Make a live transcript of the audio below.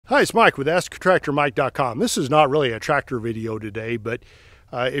Hi, it's Mike with AskTractorMike.com. This is not really a tractor video today, but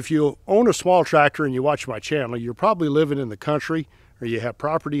if you own a small tractor and you watch my channel, you're probably living in the country or you have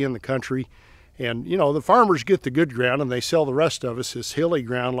property in the country. And, you know, the farmers get the good ground and they sell the rest of us this hilly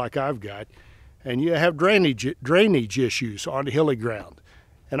ground like I've got. And you have drainage issues on hilly ground.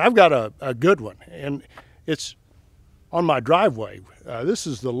 And I've got a good one, and it's on my driveway. This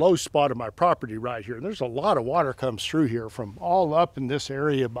is the low spot of my property right here. There's a lot of water comes through here from all up in this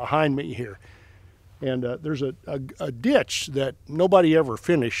area behind me here. And there's a ditch that nobody ever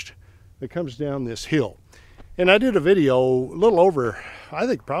finished that comes down this hill. And I did a video a little over, I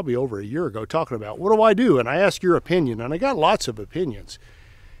think probably over a year ago, talking about what do I do? And I asked your opinion, and I got lots of opinions.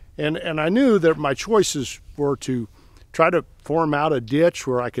 And I knew that my choices were to try to form out a ditch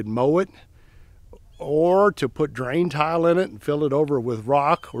where I could mow it, or to put drain tile in it and fill it over with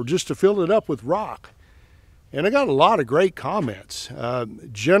rock, or just to fill it up with rock. And I got a lot of great comments.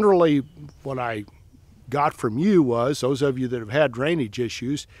 Generally, what I got from you was, those of you that have had drainage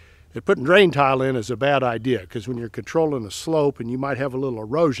issues, that putting drain tile in is a bad idea, because when you're controlling a slope and you might have a little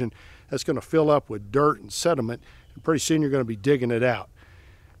erosion, that's going to fill up with dirt and sediment, and pretty soon you're going to be digging it out.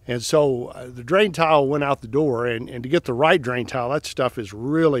 And so the drain tile went out the door, and to get the right drain tile, that stuff is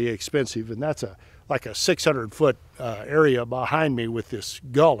really expensive, and that's like a 600-foot area behind me with this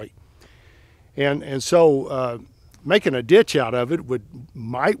gully. And so making a ditch out of it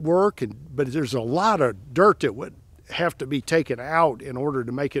might work, but there's a lot of dirt that would have to be taken out in order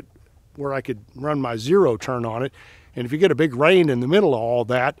to make it where I could run my zero turn on it. And if you get a big rain in the middle of all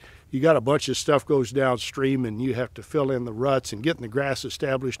that, you got a bunch of stuff goes downstream, and you have to fill in the ruts, and getting the grass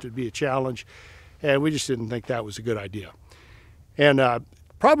established would be a challenge. And we just didn't think that was a good idea. And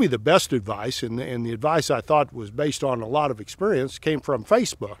probably the best advice, and the advice I thought was based on a lot of experience, came from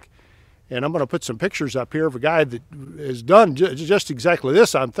Facebook. And I'm going to put some pictures up here of a guy that has done just exactly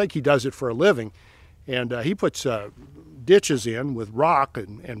this. I think he does it for a living. And he puts ditches in with rock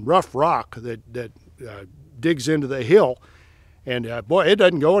and rough rock that digs into the hill. And boy, it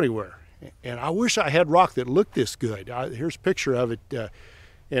doesn't go anywhere. And I wish I had rock that looked this good. Here's a picture of it.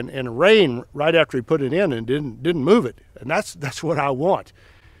 And rain right after he put it in and didn't move it. And that's what I want.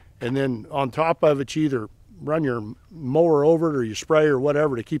 And then on top of it, you either run your mower over it or you spray or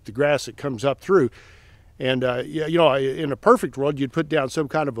whatever to keep the grass that comes up through. And you know, in a perfect world, you'd put down some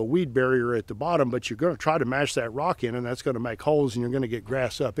kind of a weed barrier at the bottom, but you're going to try to mash that rock in, and that's going to make holes, and you're going to get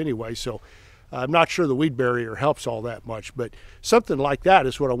grass up anyway. So I'm not sure the weed barrier helps all that much, but something like that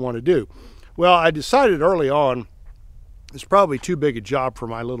is what I want to do. Well, I decided early on it's probably too big a job for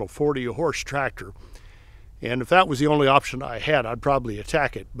my little 40-horse tractor. And if that was the only option I had, I'd probably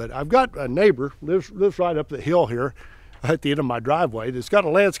attack it. But I've got a neighbor, lives right up the hill here at the end of my driveway, that's got a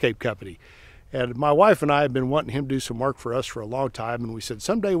landscape company. And my wife and I have been wanting him to do some work for us for a long time. And we said,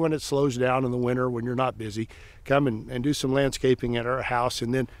 someday when it slows down in the winter, when you're not busy, come and do some landscaping at our house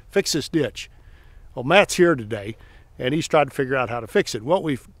and then fix this ditch. Well, Matt's here today, and he's tried to figure out how to fix it. What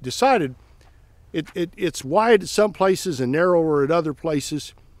we've decided, it's wide at some places and narrower at other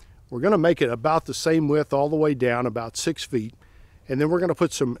places. We're going to make it about the same width all the way down, about 6 feet. And then we're going to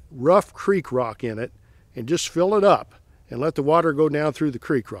put some rough creek rock in it and just fill it up and let the water go down through the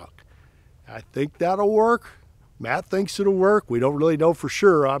creek rock. I think that'll work. Matt thinks it'll work. We don't really know for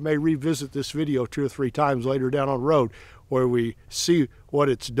sure. I may revisit this video 2 or 3 times later down on the road where we see what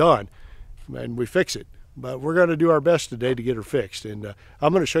it's done and we fix it. But we're going to do our best today to get her fixed. And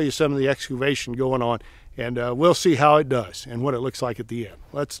I'm going to show you some of the excavation going on, and we'll see how it does and what it looks like at the end.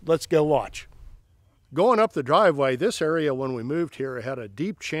 Let's go watch. Going up the driveway, this area when we moved here had a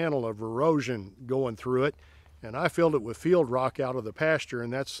deep channel of erosion going through it, and I filled it with field rock out of the pasture,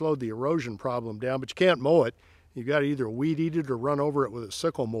 and that slowed the erosion problem down. But you can't mow it. You've got to either weed eat it or run over it with a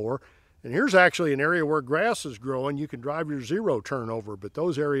sickle mower. And here's actually an area where grass is growing. You can drive your zero turn over, but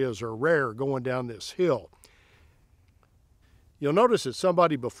those areas are rare going down this hill. You'll notice that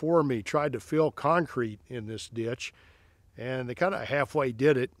somebody before me tried to fill concrete in this ditch, and they kind of halfway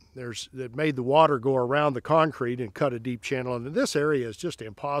did it. That made the water go around the concrete and cut a deep channel. And this area is just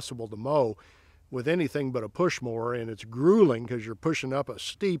impossible to mow with anything but a push mower, and it's grueling because you're pushing up a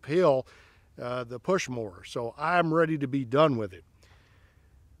steep hill, the push mower. So I'm ready to be done with it.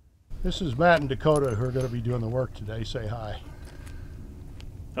 This is Matt and Dakota who are going to be doing the work today. Say hi.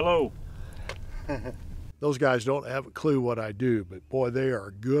 Hello. Those guys don't have a clue what I do, but boy, they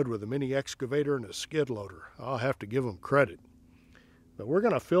are good with a mini excavator and a skid loader. I'll have to give them credit. But we're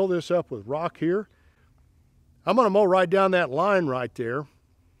going to fill this up with rock here. I'm going to mow right down that line right there,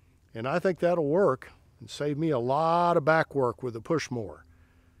 and I think that'll work and save me a lot of back work with the push mower.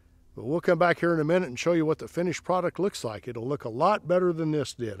 But we'll come back here in a minute and show you what the finished product looks like. It'll look a lot better than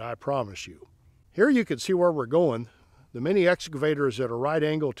this did, I promise you. Here you can see where we're going. The mini excavator is at a right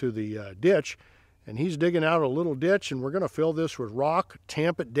angle to the ditch, and he's digging out a little ditch, and we're going to fill this with rock,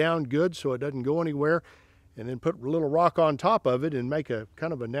 tamp it down good so it doesn't go anywhere, and then put a little rock on top of it and make a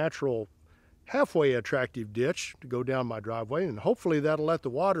kind of a natural, halfway attractive ditch to go down my driveway, and hopefully that'll let the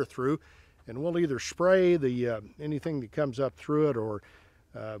water through, and we'll either spray the anything that comes up through it, or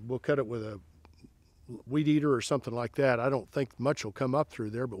we'll cut it with a weed eater or something like that. I don't think much will come up through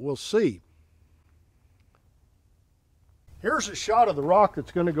there, but we'll see. Here's a shot of the rock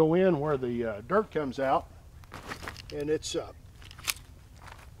that's going to go in where the dirt comes out, and it's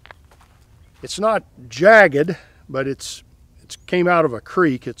not jagged, but it's came out of a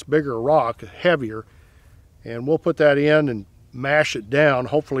creek. It's bigger rock, heavier, and we'll put that in and mash it down.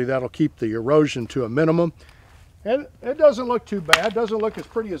 Hopefully that'll keep the erosion to a minimum. And it doesn't look too bad. It doesn't look as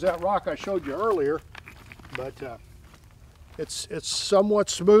pretty as that rock I showed you earlier, but it's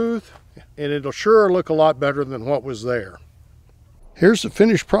somewhat smooth, and it'll sure look a lot better than what was there. Here's the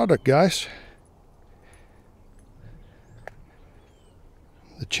finished product, guys.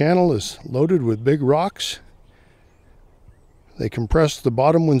 The channel is loaded with big rocks. They compressed the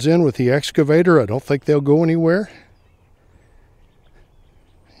bottom ones in with the excavator. I don't think they'll go anywhere.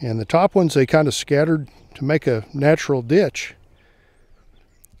 And the top ones they kind of scattered to make a natural ditch.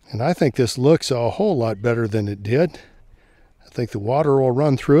 And I think this looks a whole lot better than it did. I think the water will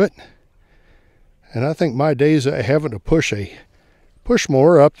run through it. And I think my days of having to push a push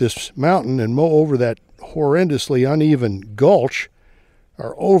mower up this mountain and mow over that horrendously uneven gulch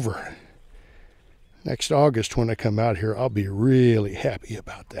are over. Next August when I come out here, I'll be really happy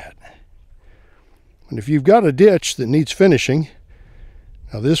about that. And if you've got a ditch that needs finishing,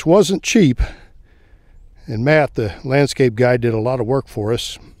 now this wasn't cheap, and Matt, the landscape guy, did a lot of work for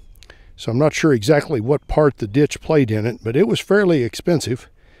us, so I'm not sure exactly what part the ditch played in it, but it was fairly expensive.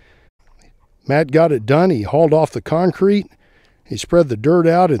 Matt got it done. He hauled off the concrete. He spread the dirt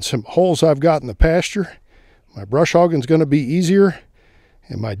out in some holes I've got in the pasture. My brush hogging's going to be easier,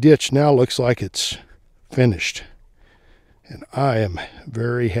 and my ditch now looks like it's finished. And I am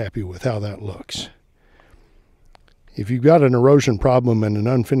very happy with how that looks. If you've got an erosion problem and an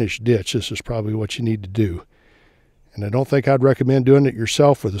unfinished ditch, this is probably what you need to do. And I don't think I'd recommend doing it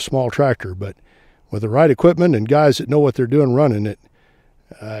yourself with a small tractor, but with the right equipment and guys that know what they're doing running it,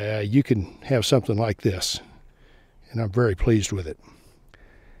 you can have something like this. And I'm very pleased with it.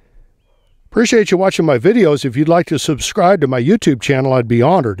 Appreciate you watching my videos. If you'd like to subscribe to my YouTube channel, I'd be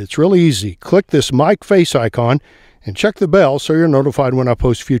honored. It's really easy. Click this mic face icon and check the bell so you're notified when I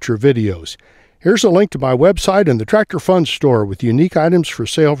post future videos. Here's a link to my website and the Tractor Fund store with unique items for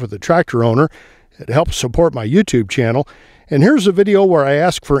sale for the tractor owner. It helps support my YouTube channel. And here's a video where I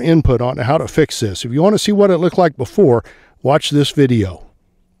ask for input on how to fix this. If you want to see what it looked like before, watch this video.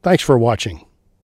 Thanks for watching.